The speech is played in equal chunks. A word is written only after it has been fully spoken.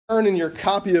Turn in your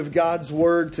copy of God's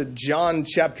Word to John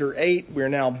chapter 8. We're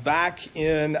now back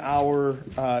in our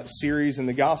series in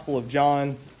the Gospel of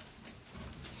John.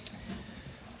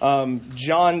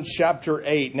 John chapter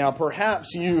 8. Now,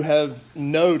 perhaps you have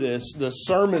noticed the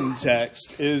sermon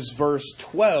text is verse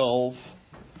 12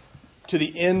 to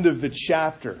the end of the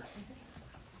chapter.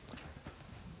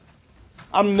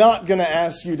 I'm not going to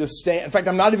ask you to stand. In fact,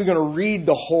 I'm not even going to read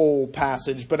the whole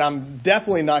passage, but I'm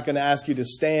definitely not going to ask you to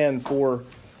stand for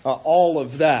all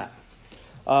of that.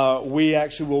 We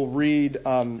actually will read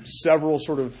several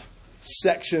sort of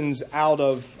sections out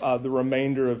of the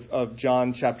remainder of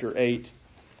John chapter 8.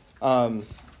 I'll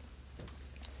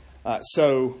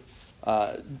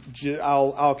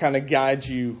kind of guide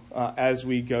you as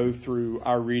we go through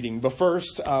our reading. But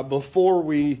first, before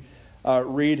we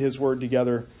read His Word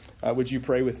together, would you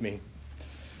pray with me?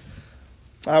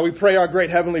 We pray, our great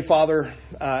Heavenly Father,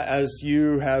 as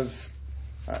you have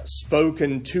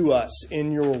spoken to us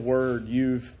in your word.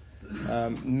 You've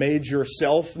made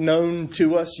yourself known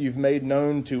to us. You've made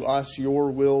known to us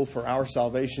your will for our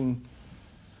salvation.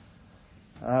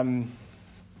 And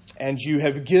you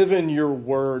have given your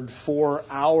word for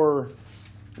our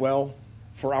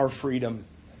freedom,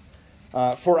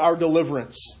 for our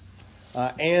deliverance,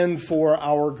 and for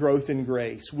our growth in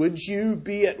grace. Would you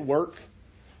be at work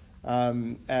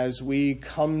as we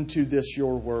come to this,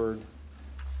 your word?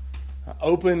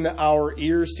 Open our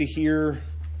ears to hear,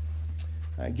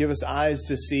 give us eyes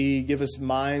to see, give us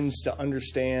minds to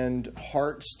understand,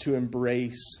 hearts to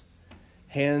embrace,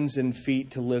 hands and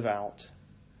feet to live out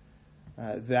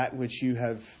that which you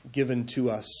have given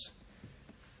to us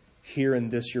here in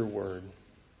this, your word.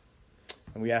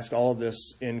 And we ask all of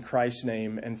this in Christ's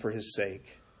name and for His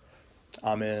sake.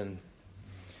 Amen.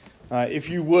 If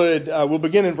you would, we'll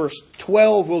begin in verse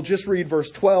 12. We'll just read verse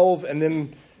 12 and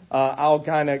then I'll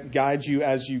kind of guide you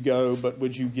as you go, but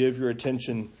would you give your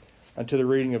attention to the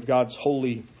reading of God's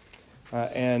holy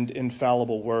and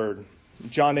infallible word.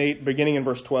 John 8, beginning in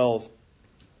verse 12.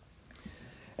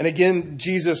 And again,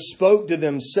 Jesus spoke to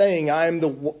them, saying, I am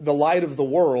the light of the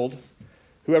world.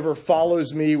 Whoever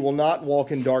follows me will not walk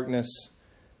in darkness,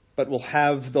 but will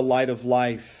have the light of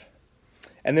life.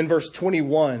 And then verse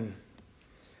 21.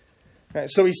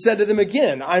 So he said to them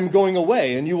again, I'm going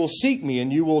away, and you will seek me,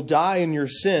 and you will die in your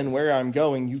sin. Where I'm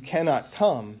going, you cannot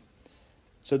come.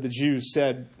 So the Jews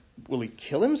said, will he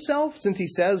kill himself, since he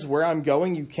says, where I'm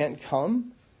going, you can't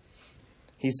come?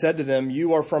 He said to them,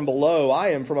 you are from below, I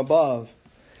am from above.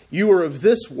 You are of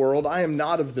this world, I am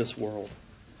not of this world.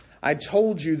 I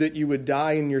told you that you would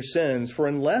die in your sins, for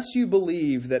unless you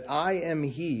believe that I am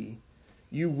He,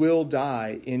 you will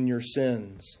die in your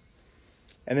sins.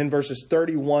 And then verses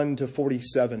 31 to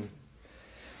 47.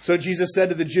 So Jesus said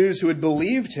to the Jews who had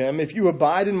believed Him, if you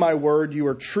abide in my word, you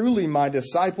are truly my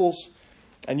disciples,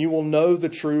 and you will know the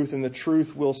truth, and the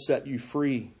truth will set you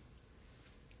free.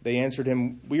 They answered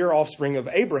Him, we are offspring of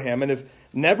Abraham, and have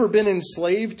never been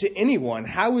enslaved to anyone.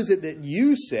 How is it that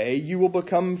you say you will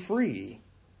become free?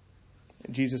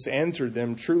 And Jesus answered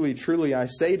them, truly, truly, I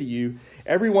say to you,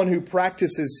 everyone who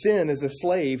practices sin is a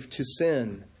slave to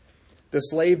sin. The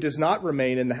slave does not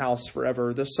remain in the house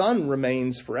forever. The Son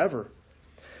remains forever.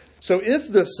 So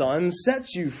if the Son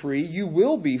sets you free, you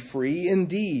will be free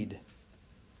indeed.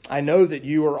 I know that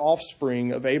you are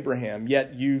offspring of Abraham,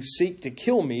 yet you seek to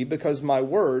kill me because my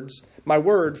word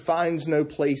finds no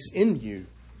place in you.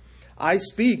 I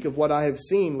speak of what I have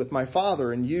seen with my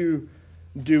Father, and you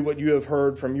do what you have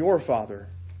heard from your father.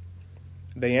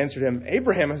 They answered him,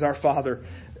 Abraham is our father.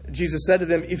 Jesus said to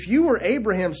them, if you were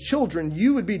Abraham's children,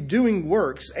 you would be doing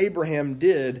works Abraham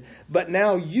did, but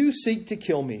now you seek to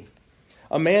kill me,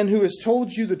 a man who has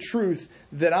told you the truth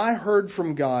that I heard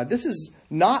from God. This is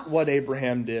not what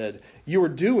Abraham did. You are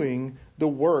doing the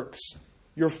works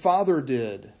your father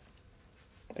did.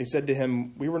 They said to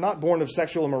him, we were not born of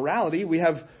sexual immorality. We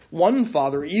have one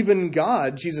Father, even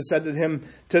God. Jesus said to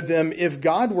them, if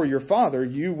God were your Father,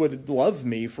 you would love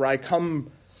me, for I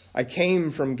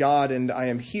came from God and I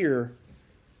am here.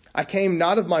 I came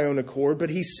not of my own accord, but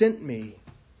He sent me.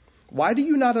 Why do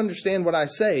you not understand what I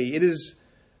say? It is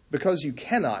because you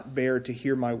cannot bear to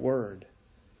hear my word.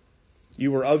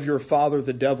 You are of your father,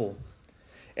 the devil,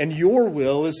 and your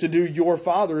will is to do your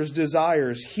father's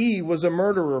desires. He was a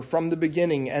murderer from the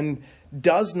beginning and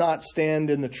does not stand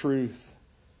in the truth,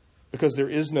 because there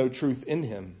is no truth in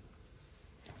him.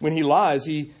 When he lies,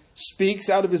 he speaks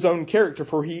out of his own character,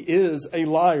 for he is a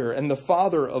liar and the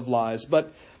father of lies.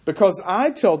 But because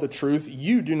I tell the truth,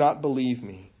 you do not believe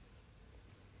me.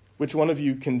 Which one of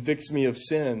you convicts me of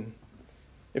sin?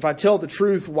 If I tell the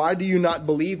truth, why do you not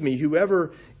believe me?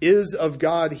 Whoever is of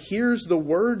God hears the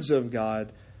words of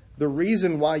God. The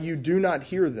reason why you do not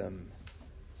hear them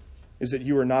is that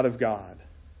you are not of God.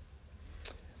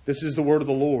 This is the word of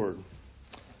the Lord.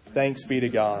 Thanks be to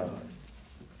God.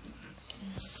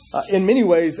 In many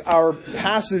ways, our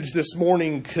passage this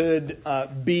morning could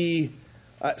be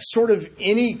sort of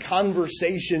any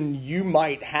conversation you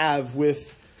might have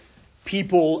with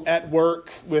people at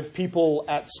work, with people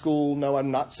at school. No, I'm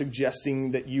not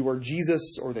suggesting that you are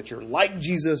Jesus or that you're like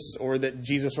Jesus or that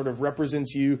Jesus sort of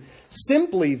represents you.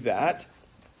 Simply that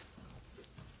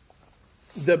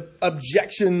the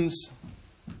objections,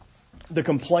 the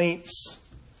complaints,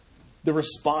 the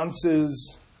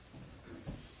responses,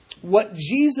 what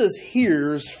Jesus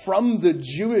hears from the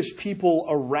Jewish people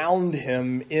around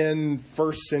him in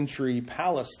first century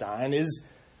Palestine is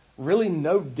really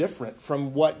no different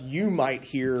from what you might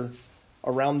hear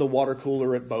around the water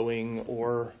cooler at Boeing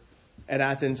or at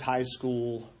Athens High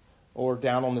School or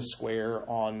down on the square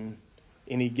on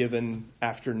any given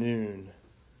afternoon.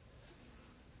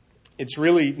 It's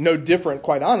really no different,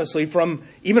 quite honestly, from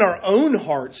even our own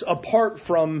hearts apart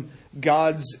from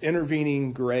God's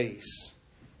intervening grace.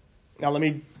 Now, let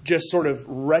me just sort of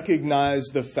recognize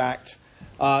the fact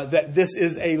that this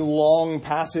is a long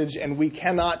passage and we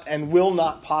cannot and will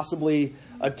not possibly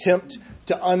attempt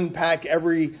to unpack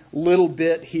every little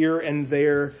bit here and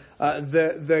there.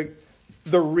 The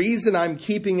reason I'm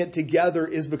keeping it together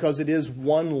is because it is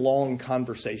one long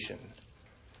conversation.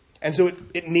 And so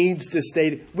it needs to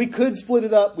stay. We could split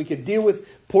it up. We could deal with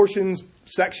portions,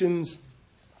 sections.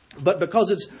 But because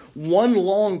it's one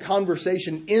long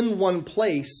conversation in one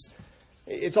place,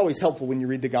 it's always helpful when you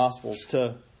read the Gospels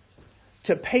to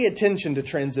pay attention to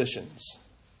transitions.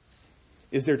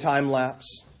 Is there time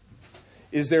lapse?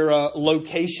 Is there a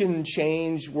location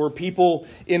change? Were people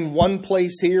in one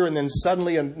place here and then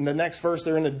suddenly in the next verse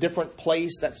they're in a different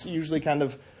place? That's usually kind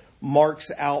of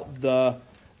marks out the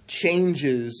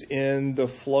changes in the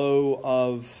flow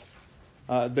of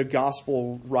the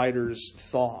Gospel writer's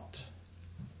thought.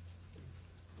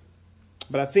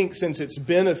 But I think since it's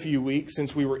been a few weeks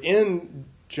since we were in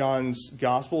John's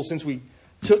Gospel, since we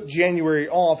took January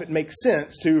off, it makes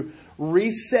sense to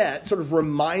reset, sort of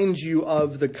remind you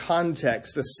of the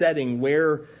context, the setting,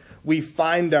 where we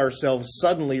find ourselves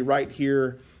suddenly right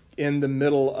here in the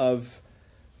middle of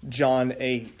John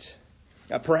 8.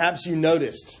 Perhaps you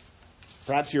noticed,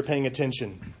 perhaps you're paying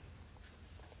attention.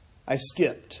 I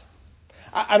skipped.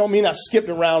 I don't mean I skipped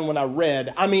around when I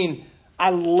read. I mean, I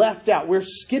left out. We're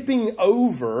skipping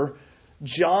over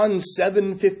John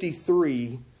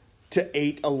 7:53 to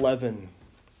 8:11.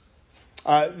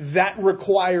 That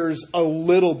requires a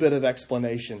little bit of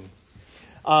explanation,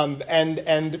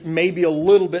 and maybe a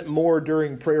little bit more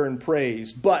during prayer and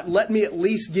praise. But let me at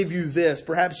least give you this.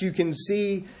 Perhaps you can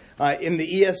see in the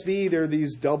ESV there are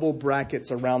these double brackets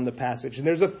around the passage, and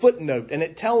there's a footnote, and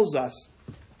it tells us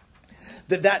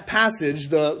that passage,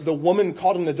 the woman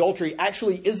caught in adultery,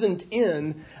 actually isn't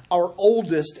in our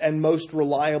oldest and most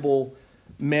reliable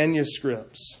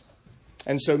manuscripts.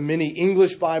 And so many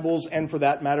English Bibles, and for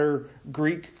that matter,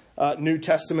 Greek New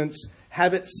Testaments,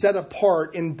 have it set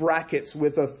apart in brackets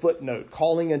with a footnote,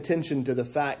 calling attention to the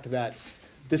fact that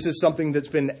this is something that's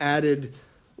been added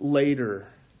later.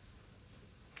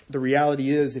 The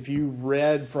reality is, if you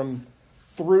read from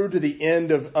through to the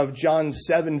end of John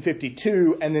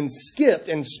 7:52 and then skipped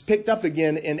and picked up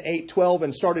again in 8:12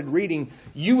 and started reading,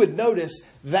 you would notice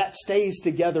that stays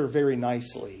together very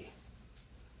nicely.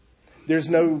 There's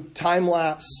no time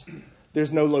lapse.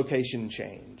 There's no location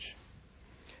change.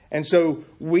 And so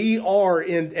we are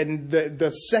in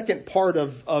the second part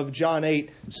of John 8,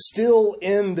 still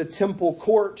in the temple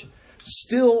court,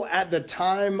 still at the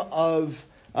time of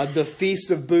the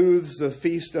Feast of Booths, the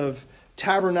Feast of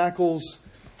Tabernacles.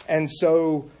 And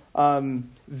so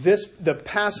the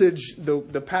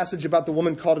passage about the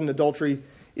woman caught in adultery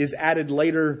is added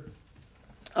later.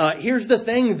 Here's the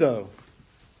thing, though.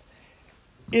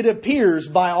 It appears,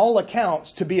 by all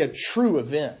accounts, to be a true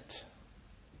event.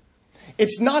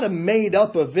 It's not a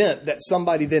made-up event that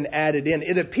somebody then added in.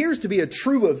 It appears to be a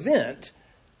true event.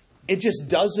 It just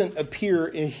doesn't appear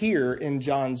here in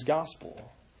John's Gospel.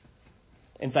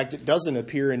 In fact, it doesn't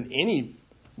appear in any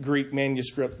Greek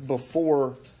manuscript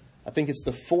before, I think it's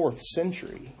the 4th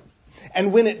century.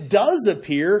 And when it does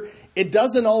appear, it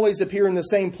doesn't always appear in the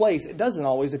same place. It doesn't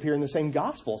always appear in the same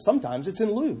Gospel. Sometimes it's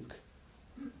in Luke.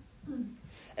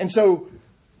 And so,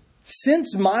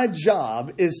 since my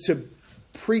job is to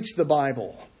preach the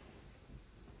Bible,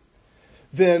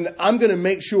 then I'm going to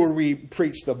make sure we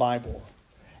preach the Bible.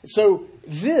 So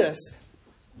this,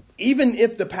 even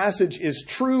if the passage is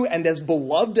true and as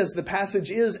beloved as the passage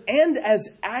is, and as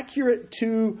accurate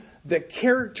to the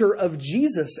character of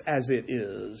Jesus as it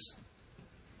is,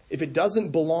 if it doesn't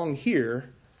belong here,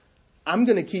 I'm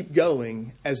going to keep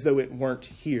going as though it weren't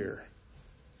here.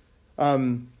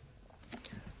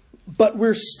 But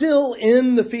we're still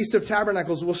in the Feast of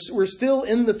Tabernacles. We're still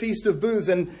in the Feast of Booths.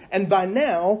 And by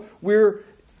now, we're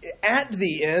at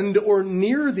the end or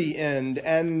near the end.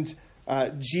 And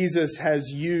Jesus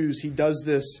he does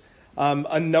this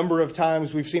a number of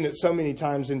times. We've seen it so many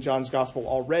times in John's Gospel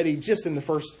already, just in the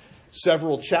first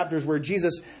several chapters, where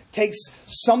Jesus takes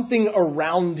something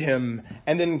around him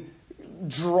and then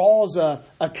draws a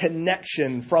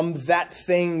connection from that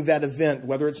thing, that event,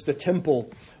 whether it's the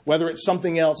temple, whether it's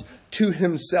something else, to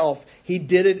himself. He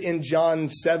did it in John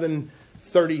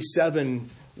 7:37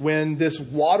 when this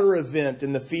water event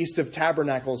in the Feast of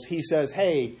Tabernacles, he says,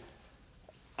 hey,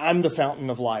 I'm the fountain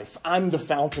of life. I'm the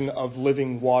fountain of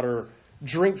living water.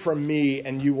 Drink from me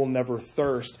and you will never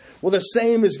thirst. Well, the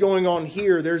same is going on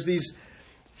here. There's these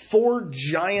 4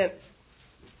 giant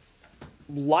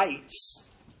lights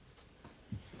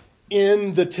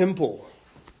in the temple.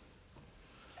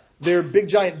 They're big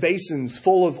giant basins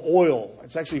full of oil.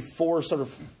 It's actually 4 sort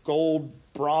of gold,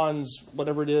 bronze,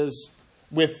 whatever it is,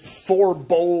 with 4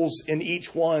 bowls in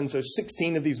each one. So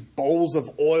 16 of these bowls of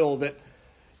oil that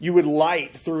you would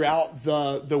light throughout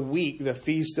the week, the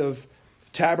Feast of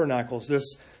Tabernacles,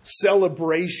 this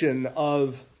celebration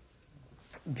of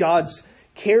God's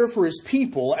care for his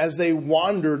people as they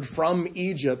wandered from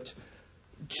Egypt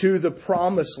to the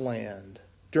Promised Land.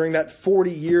 During that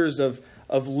 40 years of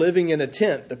living in a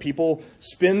tent, the people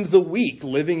spend the week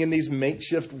living in these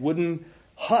makeshift wooden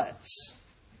huts,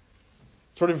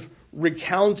 sort of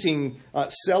recounting,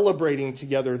 celebrating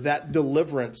together that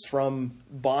deliverance from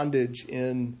bondage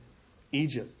in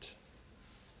Egypt.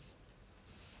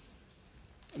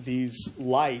 These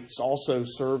lights also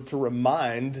serve to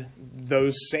remind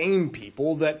those same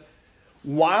people that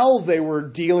while they were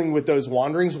dealing with those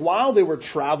wanderings, while they were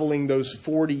traveling those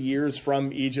 40 years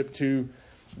from Egypt to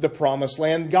the Promised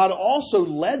Land, God also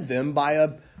led them by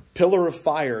a pillar of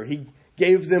fire. He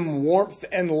gave them warmth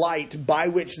and light by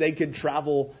which they could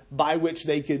travel, by which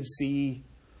they could see.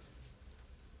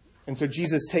 And so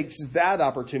Jesus takes that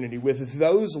opportunity with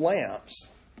those lamps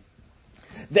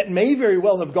that may very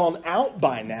well have gone out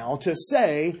by now to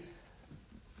say,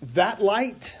 that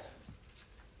light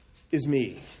is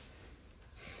me.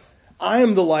 I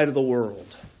am the light of the world.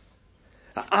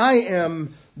 I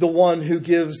am the one who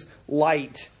gives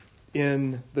light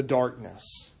in the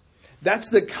darkness. That's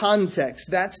the context.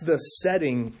 That's the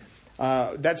setting.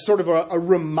 That's sort of a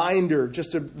reminder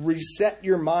just to reset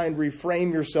your mind,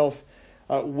 reframe yourself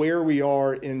where we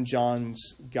are in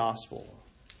John's Gospel.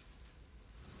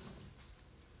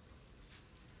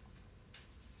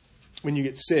 When you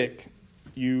get sick,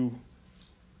 you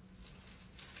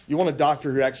want a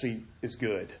doctor who actually is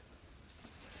good.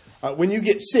 When you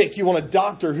get sick, you want a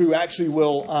doctor who actually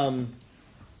will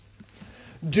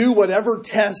do whatever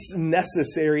tests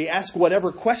necessary, ask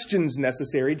whatever questions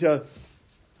necessary to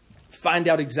find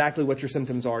out exactly what your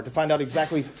symptoms are, to find out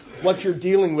exactly what you're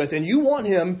dealing with. And you want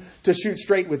him to shoot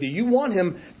straight with you. You want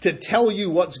him to tell you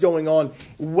what's going on,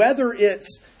 whether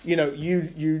it's,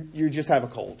 you just have a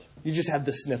cold. You just have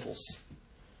the sniffles.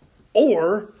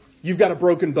 Or you've got a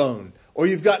broken bone. Or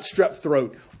you've got strep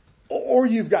throat. Or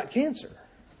you've got cancer.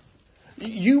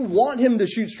 You want him to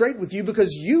shoot straight with you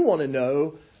because you want to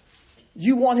know,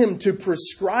 you want him to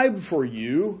prescribe for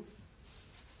you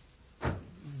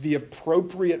the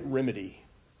appropriate remedy,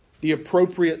 the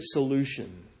appropriate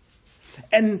solution.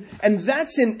 And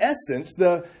that's in essence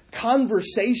the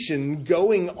conversation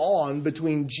going on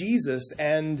between Jesus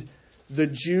and the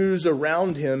Jews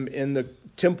around him in the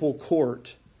temple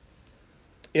court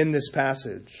in this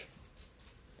passage.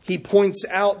 He points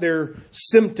out their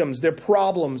symptoms, their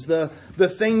problems, the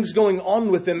things going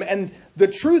on with them. And the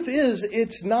truth is,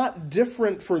 it's not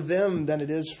different for them than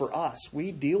it is for us.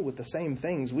 We deal with the same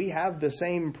things. We have the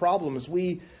same problems.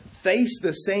 We face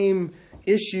the same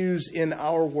issues in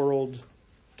our world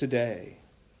today.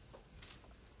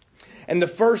 And the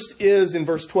first is in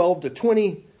verse 12 to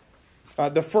 20.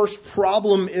 The first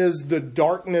problem is the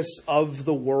darkness of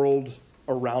the world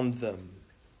around them.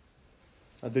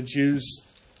 The Jews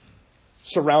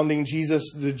surrounding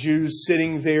Jesus, the Jews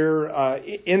sitting there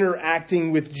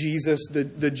interacting with Jesus,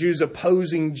 the Jews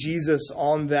opposing Jesus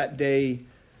on that day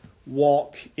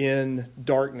walk in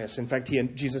darkness. In fact,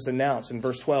 Jesus announced in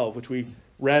verse 12, which we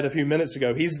read a few minutes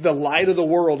ago, he's the light of the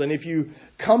world. And if you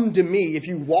come to me, if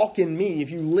you walk in me, if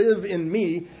you live in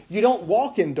me, you don't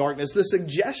walk in darkness. The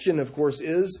suggestion, of course,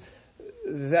 is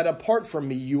that apart from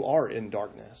me, you are in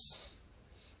darkness.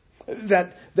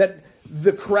 that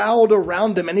the crowd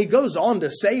around him, and he goes on to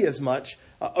say as much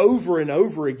over and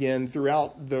over again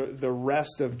throughout the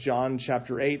rest of John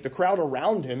chapter 8, the crowd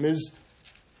around him is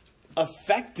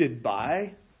affected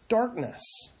by darkness.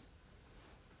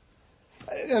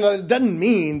 And it doesn't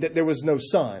mean that there was no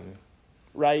sun,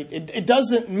 right? It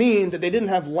doesn't mean that they didn't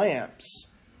have lamps.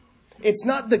 It's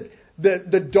not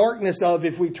the darkness of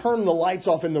if we turn the lights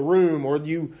off in the room, or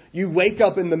you wake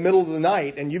up in the middle of the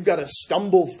night and you've got to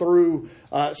stumble through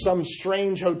some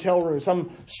strange hotel room,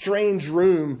 some strange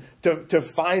room to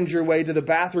find your way to the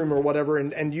bathroom or whatever,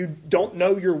 and you don't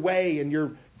know your way and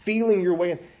you're feeling your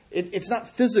way. It's not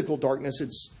physical darkness,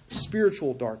 it's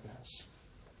spiritual darkness.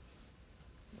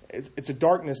 It's a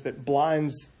darkness that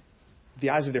blinds the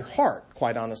eyes of their heart,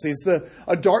 quite honestly. It's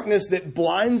a darkness that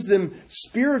blinds them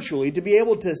spiritually to be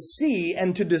able to see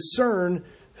and to discern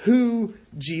who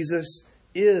Jesus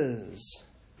is.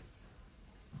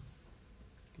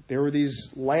 There were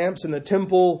these lamps in the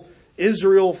temple.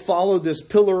 Israel followed this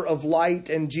pillar of light,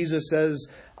 and Jesus says,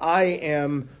 I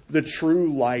am the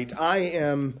true light. I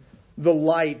am the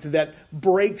light that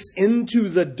breaks into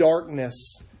the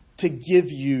darkness to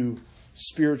give you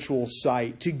spiritual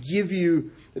sight, to give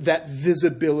you that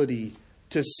visibility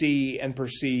to see and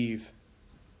perceive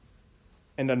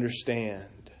and understand.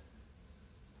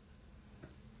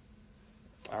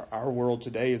 Our world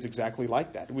today is exactly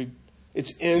like that.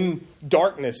 It's in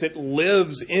darkness. It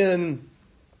lives in,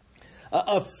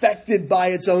 affected by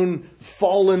its own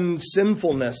fallen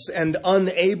sinfulness and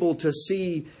unable to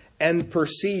see and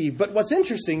perceive. But what's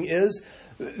interesting is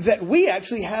that we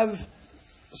actually have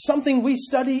something we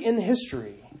study in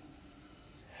history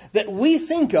that we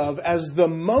think of as the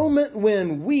moment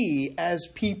when we, as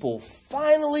people,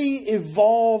 finally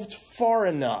evolved far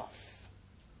enough.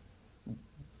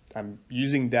 I'm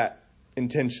using that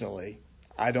intentionally.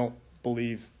 I don't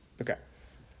believe... Okay.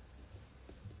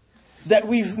 That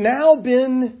we've now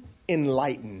been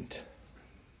enlightened.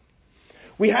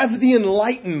 We have the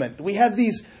Enlightenment. We have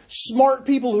these smart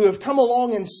people who have come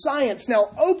along, and science now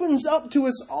opens up to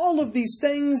us all of these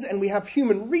things, and we have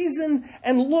human reason.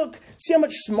 And look, see how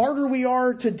much smarter we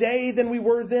are today than we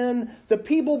were then. The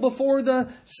people before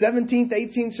the 17th,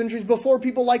 18th centuries, before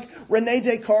people like René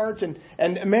Descartes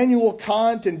and Immanuel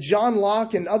Kant and John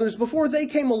Locke and others, before they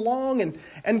came along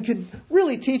and could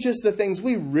really teach us the things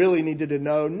we really needed to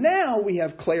know. Now we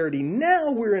have clarity. Now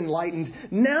we're enlightened.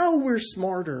 Now we're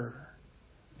smarter.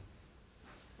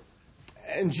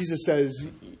 And Jesus says,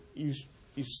 you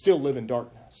still live in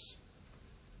darkness.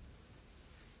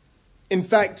 In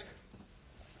fact,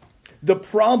 the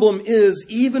problem is,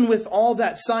 even with all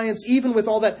that science, even with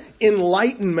all that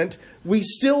enlightenment, we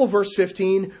still, verse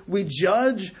 15, we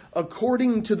judge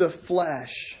according to the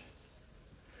flesh.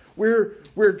 We're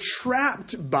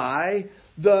trapped by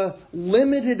the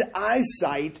limited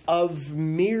eyesight of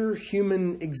mere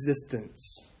human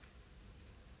existence.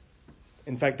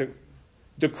 In fact,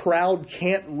 the crowd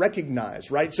can't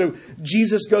recognize, right? So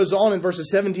Jesus goes on in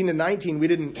verses 17 and 19. We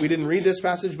didn't read this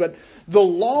passage, but the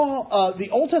law,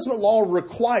 the Old Testament law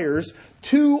requires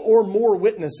 2 or more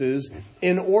witnesses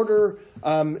in order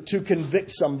to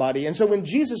convict somebody. And so when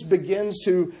Jesus begins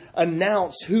to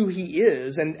announce who he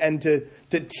is and to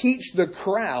teach the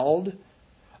crowd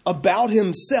about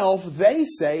himself, they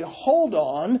say, hold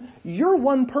on, you're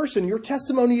one person. Your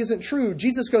testimony isn't true.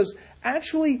 Jesus goes,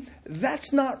 actually,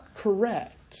 that's not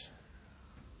correct.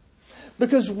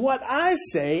 Because what I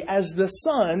say as the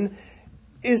Son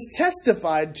is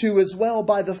testified to as well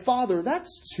by the Father.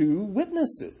 That's 2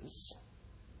 witnesses.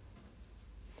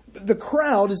 The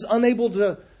crowd is unable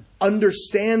to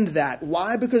understand that.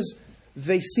 Why? Because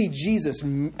they see Jesus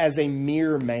as a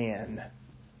mere man.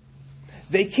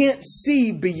 They can't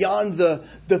see beyond the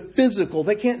physical.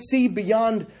 They can't see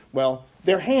beyond, well,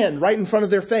 their hand right in front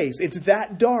of their face. It's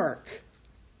that dark.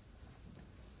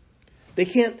 They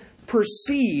can't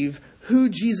perceive who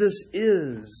Jesus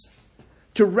is,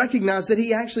 to recognize that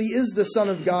he actually is the Son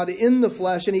of God in the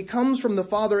flesh, and he comes from the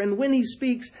Father. And when he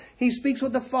speaks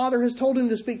what the Father has told him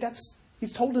to speak.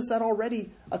 He's told us that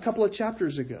already a couple of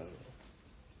chapters ago.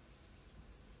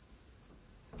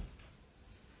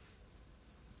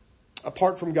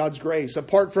 Apart from God's grace,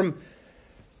 apart from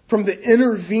the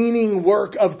intervening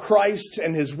work of Christ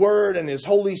and his Word and his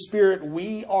Holy Spirit,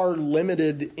 we are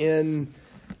limited in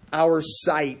our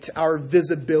sight, our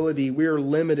visibility. We are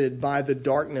limited by the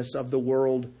darkness of the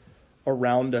world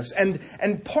around us. And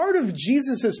part of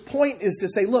Jesus' point is to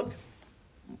say, look,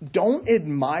 don't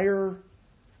admire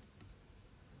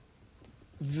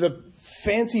the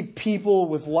fancy people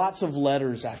with lots of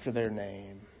letters after their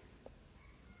name,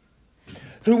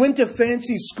 who went to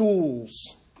fancy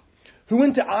schools, who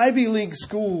went to Ivy League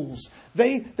schools.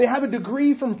 They have a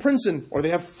degree from Princeton, or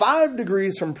they have 5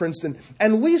 degrees from Princeton.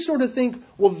 And we sort of think,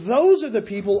 well, those are the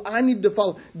people I need to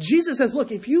follow. Jesus says, look,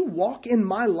 if you walk in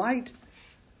my light,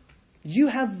 you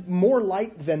have more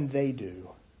light than they do.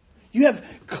 You have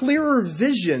clearer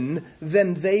vision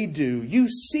than they do. You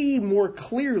see more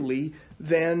clearly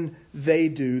than they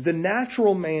do. The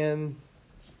natural man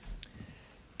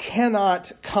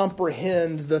cannot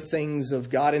comprehend the things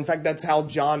of God. In fact, that's how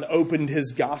John opened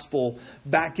his gospel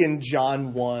back in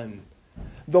John 1.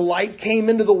 The light came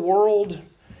into the world.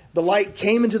 The light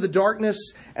came into the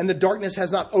darkness, and the darkness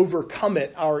has not overcome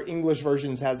it, our English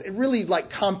versions has. It really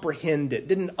comprehend it,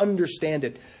 didn't understand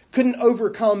it, couldn't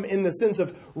overcome in the sense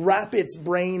of wrap its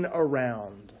brain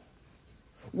around.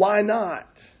 Why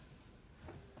not?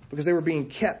 Because they were being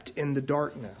kept in the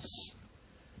darkness.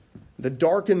 The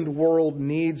darkened world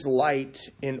needs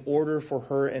light in order for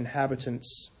her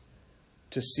inhabitants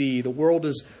to see. The world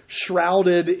is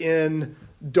shrouded in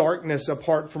darkness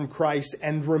apart from Christ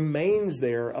and remains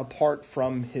there apart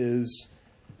from His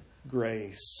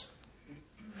grace.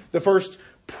 The first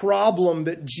problem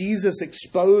that Jesus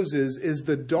exposes is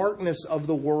the darkness of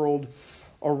the world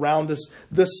around us.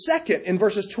 The second, in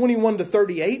verses 21 to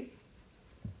 38,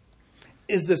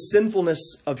 is the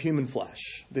sinfulness of human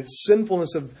flesh, the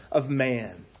sinfulness of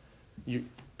man.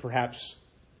 Perhaps,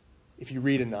 if you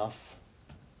read enough,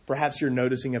 perhaps you're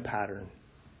noticing a pattern.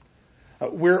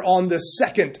 We're on the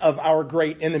second of our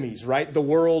great enemies, right? The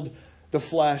world, the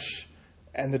flesh,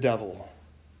 and the devil.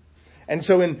 And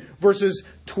so in verses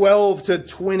 12 to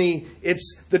 20,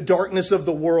 it's the darkness of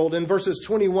the world. In verses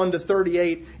 21 to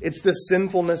 38, it's the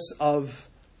sinfulness of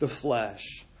the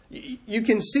flesh. You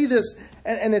can see this,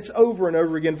 and it's over and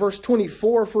over again. Verse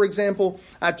 24, for example,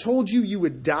 I told you you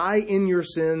would die in your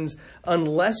sins.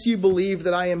 Unless you believe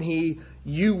that I am He,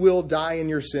 you will die in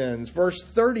your sins. Verse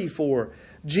 34,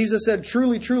 Jesus said,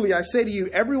 truly, truly, I say to you,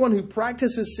 everyone who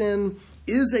practices sin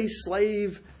is a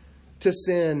slave to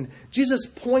sin. Jesus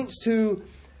points to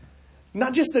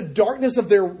not just the darkness of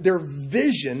their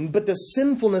vision, but the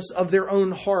sinfulness of their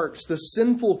own hearts, the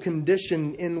sinful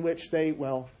condition in which they,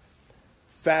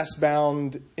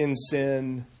 fast-bound in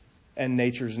sin and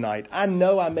nature's night. I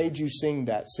know I made you sing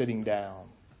that sitting down.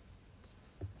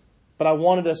 But I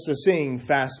wanted us to sing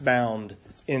fast-bound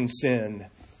in sin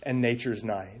and nature's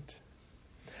night.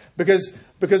 Because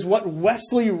what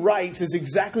Wesley writes is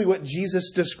exactly what Jesus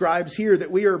describes here,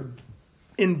 that we are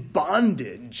in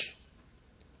bondage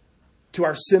to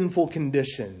our sinful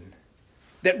condition.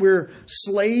 That we're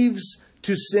slaves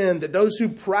to sin. That those who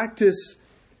practice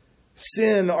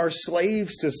sin are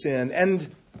slaves to sin.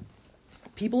 And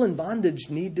people in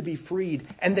bondage need to be freed.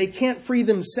 And they can't free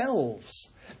themselves.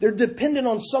 They're dependent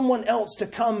on someone else to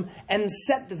come and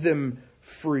set them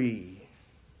free.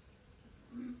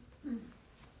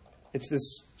 It's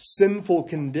this sinful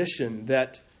condition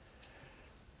that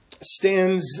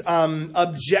stands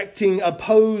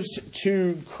opposed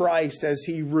to Christ as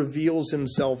He reveals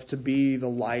Himself to be the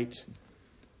light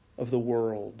of the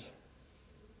world.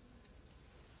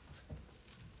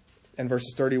 And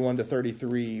verses 31 to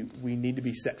 33, we need to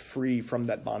be set free from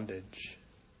that bondage.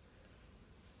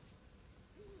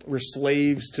 We're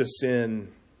slaves to sin.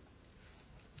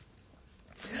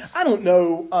 I don't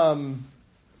know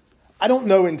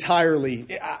entirely.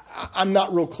 I'm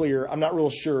not real clear. I'm not real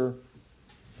sure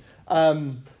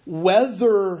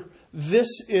whether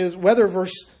verse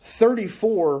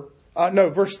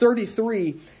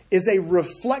 33 is a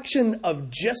reflection of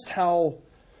just how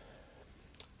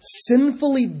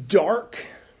sinfully dark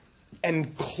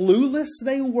and clueless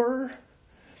they were,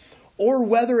 or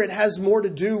whether it has more to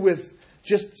do with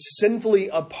just sinfully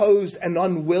opposed and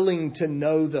unwilling to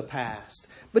know the past.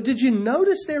 But did you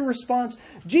notice their response?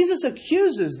 Jesus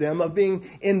accuses them of being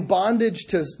in bondage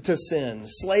to sin,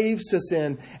 slaves to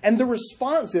sin. And the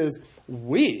response is,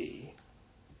 we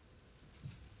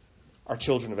are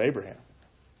children of Abraham.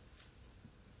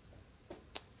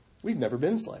 We've never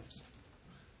been slaves.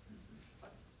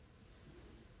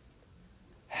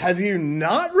 Have you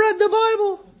not read the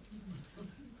Bible?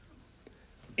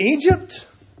 Egypt,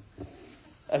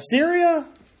 Assyria,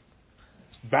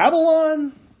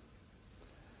 Babylon.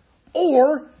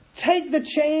 Or take the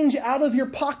change out of your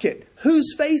pocket.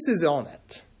 Whose face is on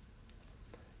it?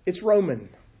 It's Roman.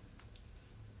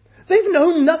 They've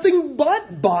known nothing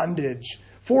but bondage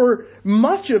for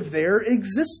much of their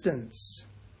existence.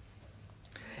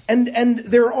 And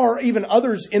there are even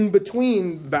others in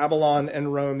between Babylon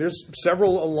and Rome. There's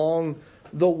several along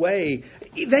the way.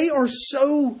 They are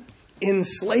so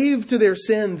enslaved to their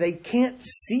sin, they can't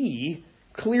see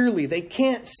clearly. They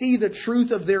can't see the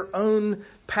truth of their own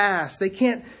past. They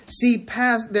can't see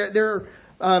past the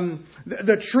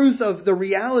truth of the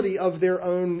reality of their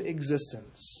own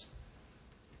existence.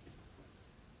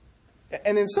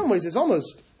 And in some ways, it's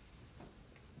almost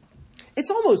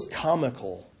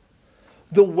comical.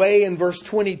 The way in verse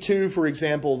 22, for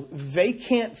example, they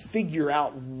can't figure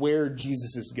out where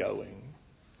Jesus is going.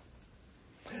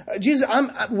 Jesus,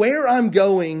 where I'm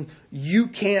going, you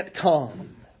can't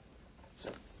come.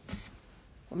 So,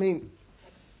 I mean,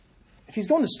 if he's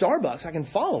going to Starbucks, I can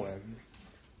follow him,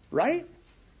 right?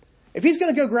 If he's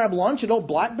going to go grab lunch at Old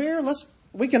Black Bear,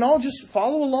 we can all just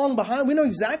follow along behind. We know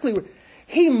exactly where.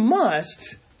 He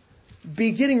must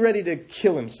be getting ready to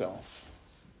kill himself.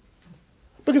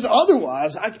 Because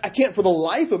otherwise, I can't for the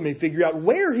life of me figure out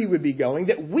where he would be going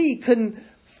that we couldn't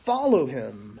follow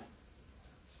him.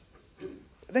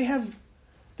 They have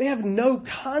no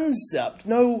concept,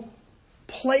 no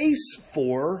place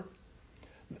for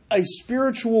a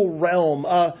spiritual realm,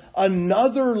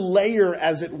 another layer,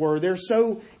 as it were. They're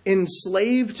so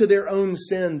enslaved to their own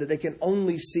sin that they can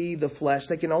only see the flesh.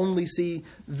 They can only see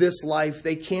this life.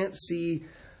 They can't see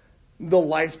the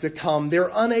life to come.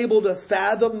 They're unable to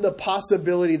fathom the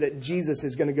possibility that Jesus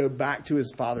is going to go back to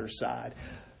his Father's side.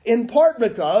 In part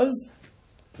because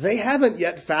they haven't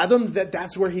yet fathomed that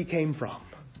that's where he came from.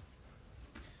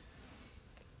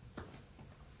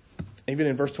 Even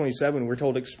in verse 27, we're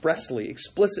told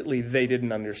explicitly, they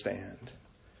didn't understand.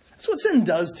 That's what sin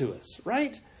does to us,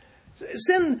 right?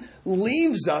 Sin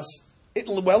leaves us, it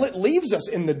leaves us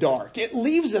in the dark. It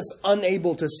leaves us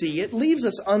unable to see. It leaves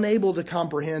us unable to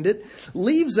comprehend. It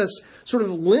leaves us sort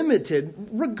of limited,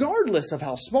 regardless of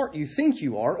how smart you think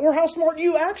you are or how smart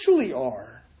you actually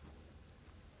are.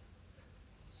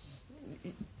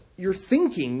 Your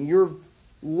thinking, your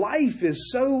life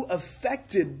is so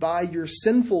affected by your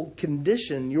sinful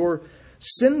condition, your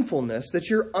sinfulness, that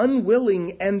you're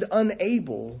unwilling and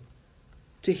unable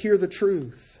to hear the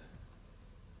truth.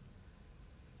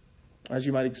 As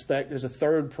you might expect, there's a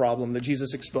third problem that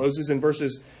Jesus exposes in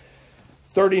verses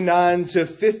 39 to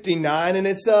 59, and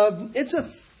it's a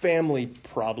family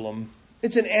problem.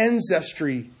 It's an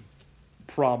ancestry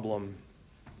problem.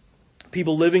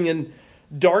 People living in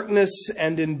darkness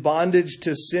and in bondage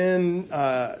to sin,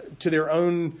 to their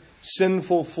own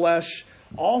sinful flesh,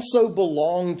 also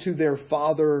belong to their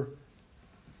father,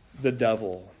 the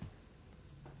devil.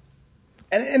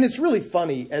 And it's really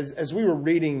funny, as we were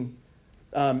reading,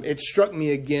 it struck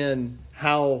me again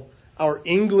how our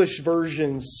English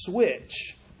versions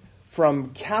switch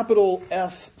from capital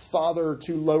F Father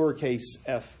to lowercase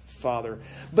f Father.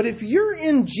 But if you're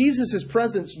in Jesus'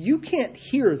 presence, you can't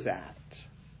hear that.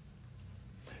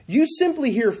 You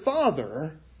simply hear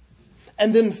Father,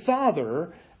 and then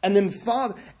Father, and then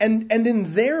Father. And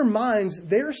in their minds,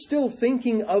 they're still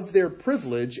thinking of their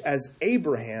privilege as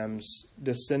Abraham's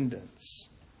descendants.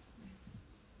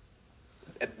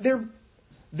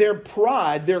 Their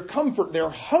pride, their comfort, their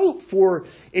hope for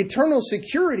eternal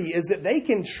security is that they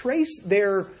can trace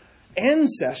their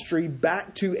ancestry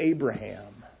back to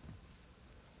Abraham.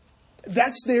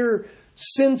 That's their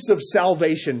sense of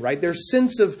salvation, right? Their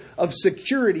sense of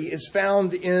security is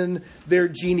found in their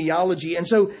genealogy. And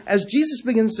so as Jesus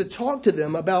begins to talk to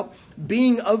them about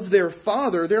being of their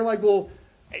father, they're like, well,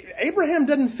 Abraham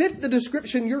doesn't fit the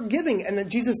description you're giving. And then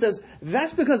Jesus says,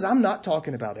 that's because I'm not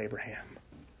talking about Abraham.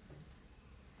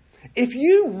 If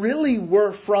you really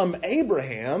were from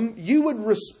Abraham, you would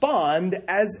respond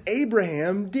as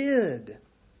Abraham did.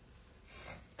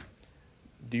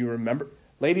 Do you remember?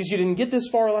 Ladies, you didn't get this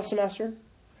far last semester.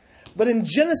 But in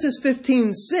Genesis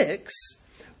 15:6,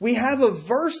 we have a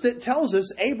verse that tells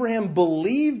us Abraham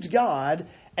believed God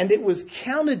and it was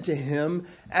counted to him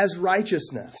as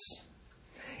righteousness.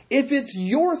 If it's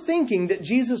your thinking that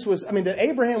that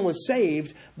Abraham was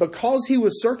saved because he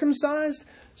was circumcised,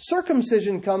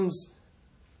 circumcision comes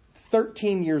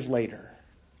 13 years later.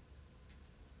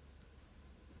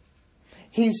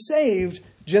 He's saved,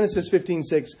 Genesis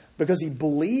 15:6, because he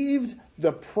believed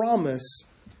the promise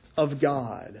of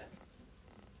God.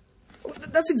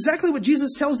 That's exactly what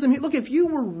Jesus tells them. Look, if you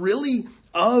were really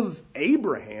of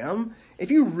Abraham,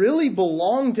 if you really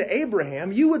belonged to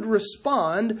Abraham, you would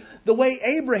respond the way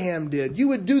Abraham did. You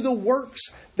would do the works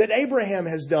that Abraham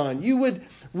has done. You would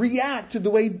react to the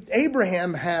way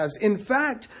Abraham has. In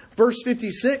fact, verse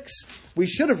 56, we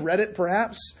should have read it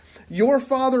perhaps. Your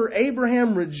father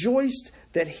Abraham rejoiced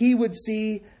that he would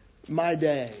see my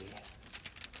day.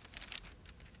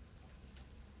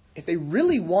 If they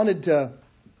really wanted to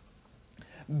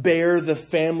bear the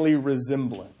family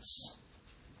resemblance,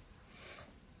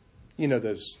 you know,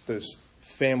 those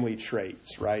family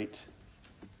traits, right?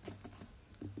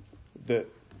 the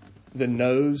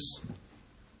nose,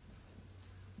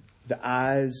 the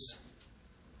eyes.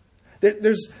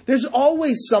 There's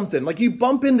always something. Like you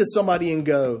bump into somebody and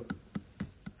go,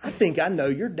 I think I know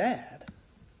your dad.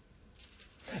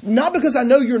 Not because I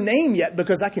know your name yet,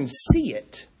 because I can see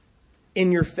it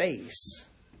in your face.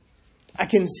 I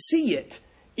can see it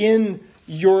in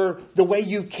the way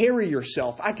you carry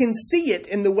yourself. I can see it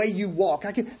in the way you walk.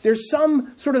 There's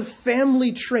some sort of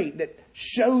family trait that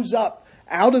shows up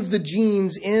out of the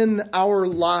genes in our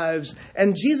lives.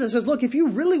 And Jesus says, look, if you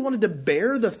really wanted to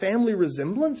bear the family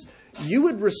resemblance, you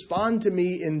would respond to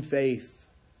me in faith.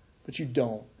 But you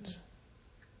don't.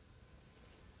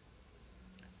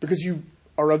 Because you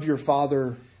are of your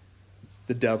father,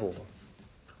 the devil.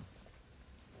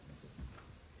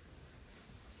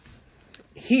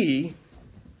 He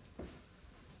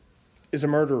is a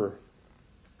murderer.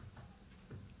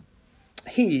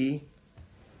 He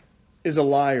is a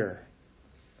liar.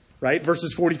 Right?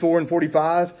 Verses 44 and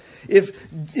 45. If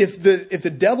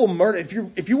the devil murder,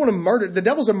 if you want to murder, the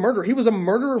devil's a murderer. He was a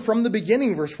murderer from the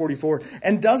beginning, verse 44,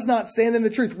 and does not stand in the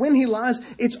truth. When he lies,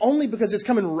 it's only because it's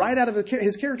coming right out of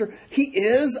his character. He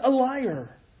is a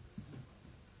liar.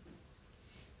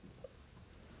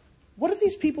 What are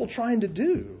these people trying to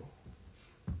do?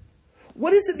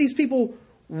 What is it these people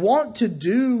want to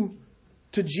do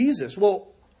to Jesus? Well,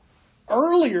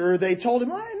 earlier they told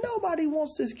him, nobody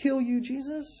wants to kill you,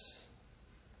 Jesus.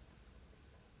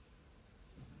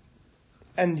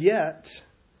 And yet,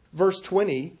 verse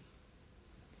 20,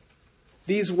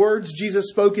 these words Jesus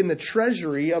spoke in the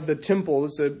treasury of the temple,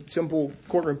 it's a temple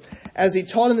courtroom, as he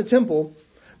taught in the temple,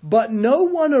 but no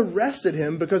one arrested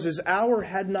him because his hour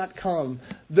had not come.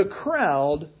 The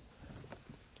crowd,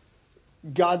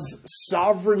 God's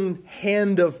sovereign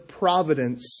hand of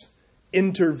providence,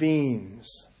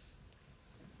 intervenes.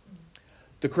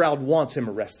 The crowd wants him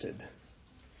arrested.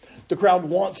 The crowd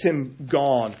wants him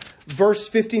gone. Verse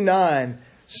 59,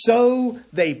 so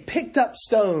they picked up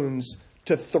stones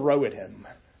to throw at him.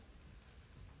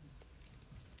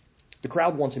 The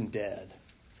crowd wants him dead.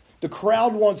 The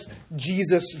crowd wants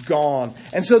Jesus gone.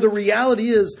 And so the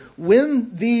reality is,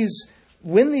 when these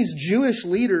Jewish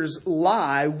leaders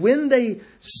lie, when they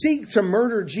seek to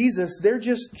murder Jesus, they're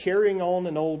just carrying on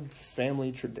an old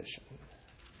family tradition.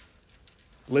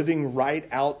 Living right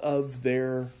out of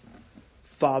their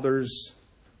father's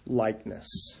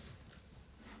likeness.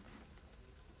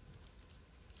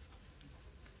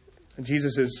 And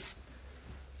Jesus is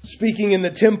speaking in the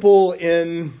temple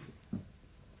in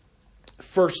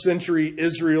first century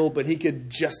Israel, but he could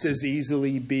just as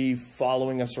easily be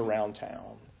following us around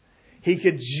town. He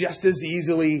could just as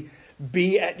easily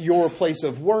be at your place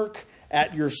of work,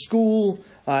 at your school,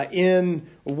 in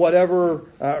whatever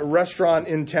restaurant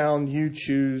in town you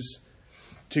choose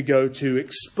to go to,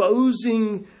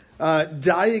 exposing,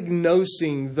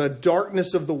 diagnosing the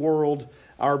darkness of the world,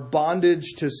 our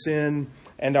bondage to sin,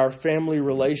 and our family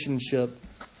relationship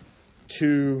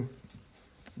to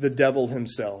the devil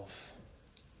himself.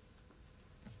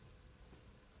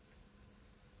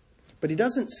 But he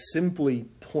doesn't simply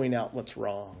point out what's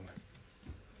wrong,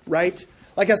 right?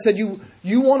 Like I said, you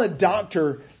want a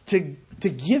doctor to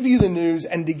give you the news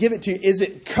and to give it to you. Is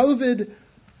it COVID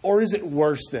or is it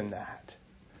worse than that?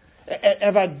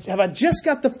 Have I just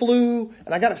got the flu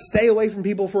and I got to stay away from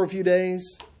people for a few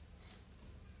days?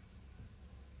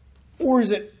 Or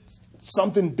is it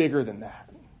something bigger than that?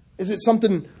 Is it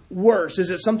something worse?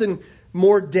 Is it something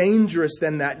more dangerous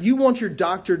than that? You want your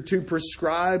doctor to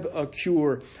prescribe a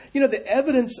cure. You know, the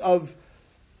evidence of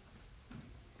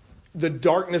the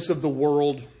darkness of the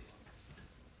world,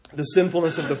 the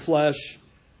sinfulness of the flesh,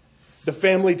 the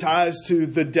family ties to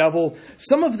the devil.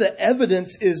 Some of the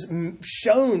evidence is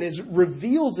shown,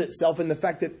 reveals itself in the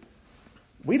fact that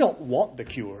we don't want the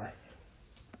cure.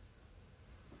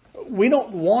 We don't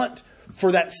want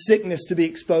for that sickness to be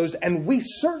exposed, and we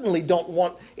certainly don't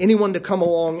want anyone to come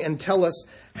along and tell us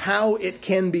how it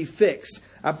can be fixed.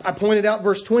 I pointed out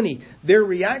verse 20. Their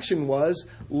reaction was,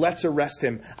 let's arrest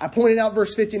him. I pointed out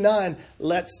verse 59,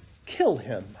 let's kill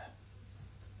him.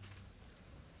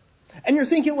 And you're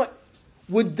thinking, what?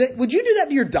 Would you do that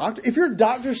to your doctor? If your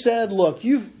doctor said, look,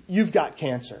 you've got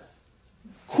cancer.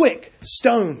 Quick,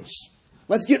 stones.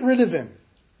 Let's get rid of him.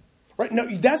 Right? No,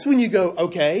 that's when you go,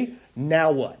 okay,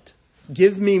 now what?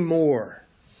 Give me more.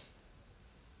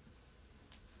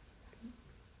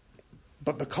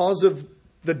 But because of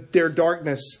their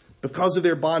darkness, because of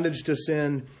their bondage to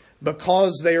sin,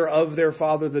 because they are of their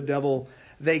father the devil,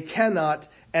 they cannot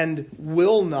and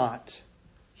will not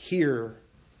hear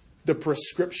the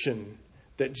prescription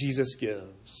that Jesus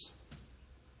gives.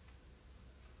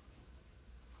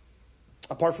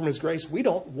 Apart from His grace, we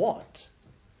don't want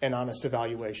an honest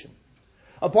evaluation.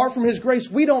 Apart from His grace,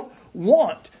 we don't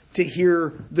want to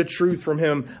hear the truth from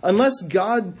Him. Unless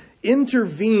God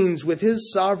intervenes with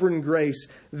His sovereign grace,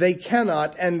 they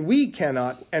cannot, and we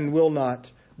cannot, and will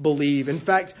not believe. In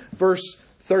fact, verse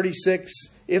 36,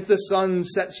 if the Son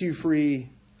sets you free,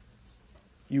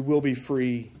 you will be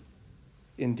free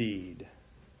indeed.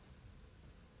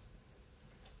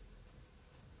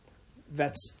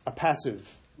 That's a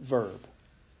passive verb.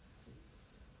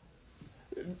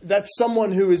 That's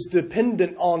someone who is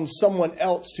dependent on someone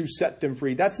else to set them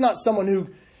free. That's not someone who,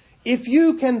 if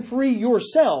you can free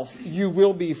yourself, you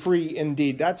will be free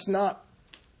indeed. That's not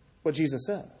what Jesus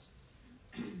says.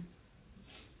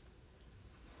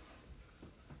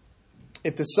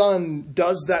 If the Son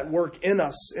does that work in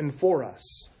us and for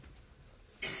us,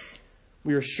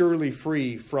 we are surely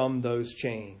free from those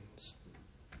chains.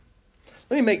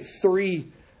 Let me make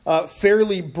three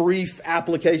fairly brief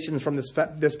applications from this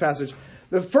passage.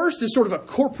 The first is sort of a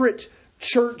corporate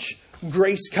church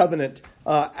grace covenant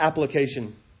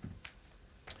application.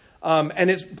 And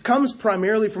it comes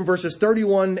primarily from verses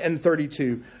 31 and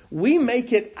 32. We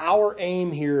make it our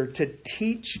aim here to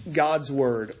teach God's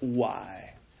word.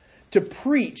 Why? To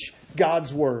preach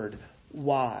God's word.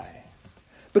 Why?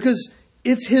 Because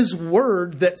it's His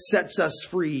word that sets us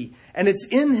free. And it's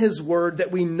in His word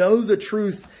that we know the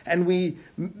truth and we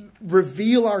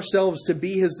reveal ourselves to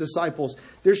be His disciples.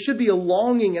 There should be a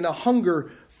longing and a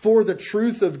hunger for the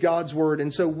truth of God's word.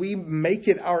 And so we make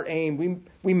it our aim.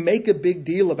 We make a big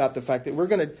deal about the fact that we're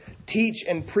going to teach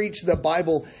and preach the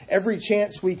Bible every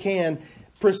chance we can,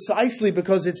 precisely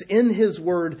because it's in His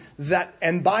word that,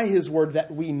 and by His word,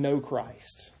 that we know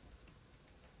Christ.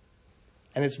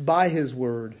 And it's by His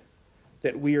word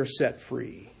that we are set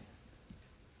free.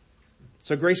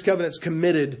 So Grace Covenant's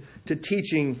committed to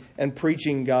teaching and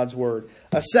preaching God's word.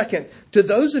 A second, to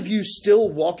those of you still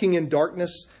walking in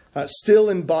darkness, still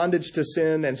in bondage to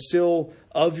sin, and still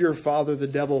of your father, the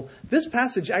devil, this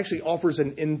passage actually offers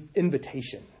an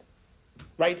invitation,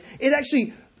 right? It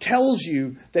actually tells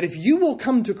you that if you will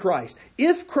come to Christ,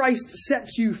 if Christ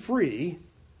sets you free,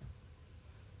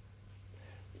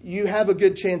 you have a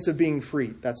good chance of being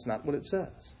free. That's not what it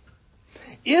says.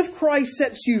 If Christ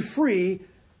sets you free,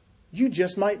 you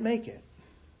just might make it.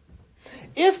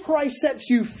 If Christ sets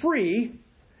you free,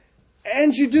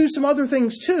 and you do some other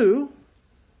things too,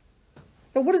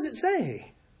 now what does it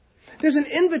say? There's an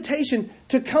invitation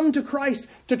to come to Christ,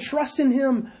 to trust in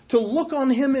Him, to look on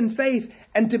Him in faith,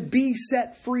 and to be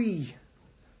set free.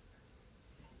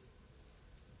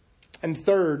 And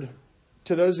third,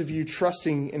 to those of you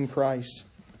trusting in Christ,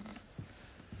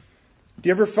 do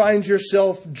you ever find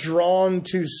yourself drawn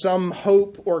to some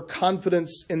hope or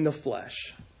confidence in the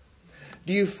flesh?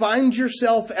 Do you find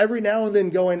yourself every now and then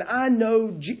going, I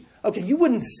know, okay, you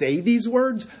wouldn't say these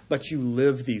words, but you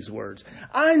live these words.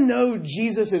 I know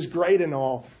Jesus is great and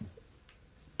all,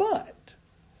 but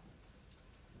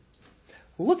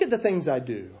look at the things I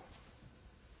do.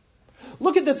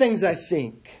 Look at the things I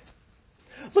think.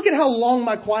 Look at how long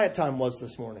my quiet time was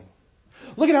this morning.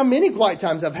 Look at how many quiet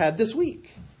times I've had this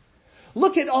week.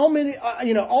 Look at all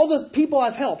the people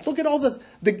I've helped. Look at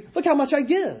look how much I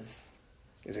give.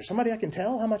 Is there somebody I can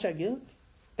tell how much I give?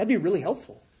 That'd be really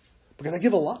helpful because I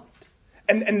give a lot.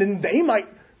 And then they might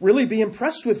really be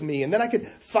impressed with me. And then I could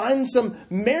find some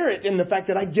merit in the fact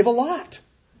that I give a lot.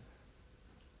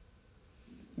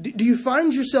 Do you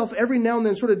find yourself every now and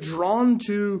then sort of drawn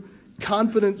to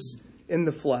confidence in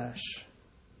the flesh?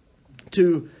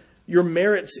 To your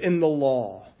merits in the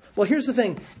law? Well, here's the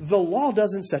thing. The law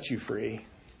doesn't set you free.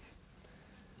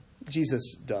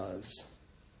 Jesus does.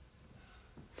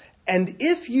 And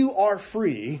if you are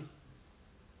free,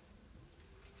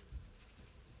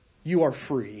 you are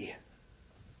free.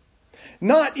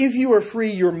 Not if you are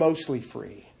free, you're mostly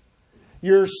free.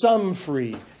 You're some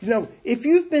free. If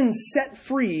you've been set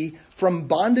free from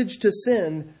bondage to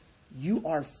sin, you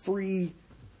are free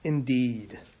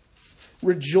indeed.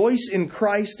 Rejoice in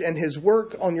Christ and His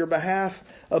work on your behalf.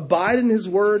 Abide in His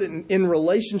word and in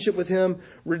relationship with Him.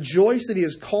 Rejoice that He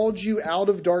has called you out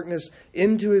of darkness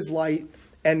into His light,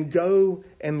 and go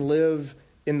and live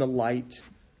in the light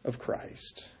of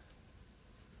Christ.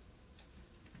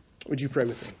 Would you pray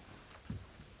with me?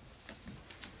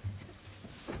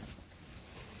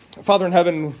 Father in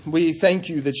heaven, we thank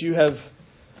you that you have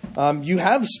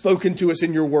spoken to us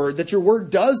in your word, that your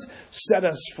word does set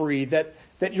us free, that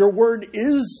your word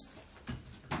is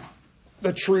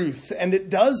the truth and it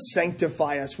does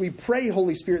sanctify us. We pray,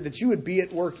 Holy Spirit, that you would be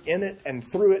at work in it and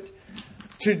through it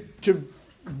to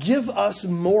give us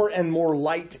more and more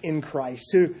light in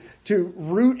Christ, to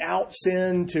root out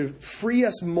sin, to free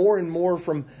us more and more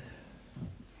from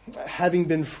having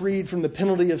been freed from the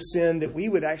penalty of sin, that we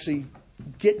would actually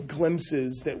get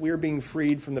glimpses that we're being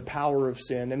freed from the power of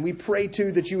sin. And we pray,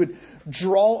 too, that you would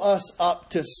draw us up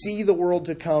to see the world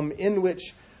to come in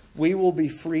which we will be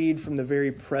freed from the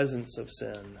very presence of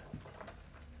sin.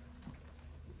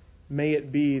 May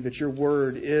it be that your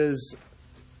word is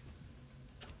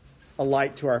a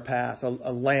light to our path, a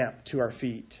lamp to our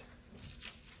feet.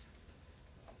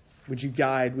 Would you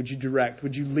guide? Would you direct?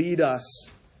 Would you lead us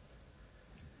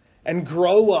and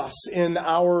grow us in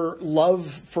our love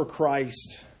for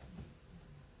Christ?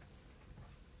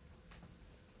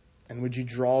 And would you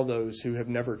draw those who have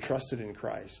never trusted in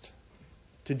Christ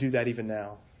to do that even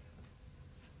now?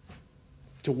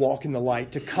 To walk in the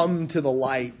light, to come to the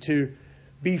light, to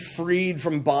be freed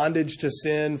from bondage to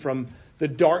sin, from the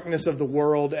darkness of the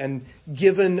world, and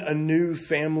given a new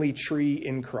family tree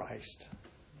in Christ.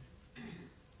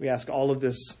 We ask all of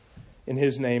this in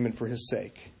His name and for His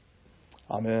sake.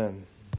 Amen.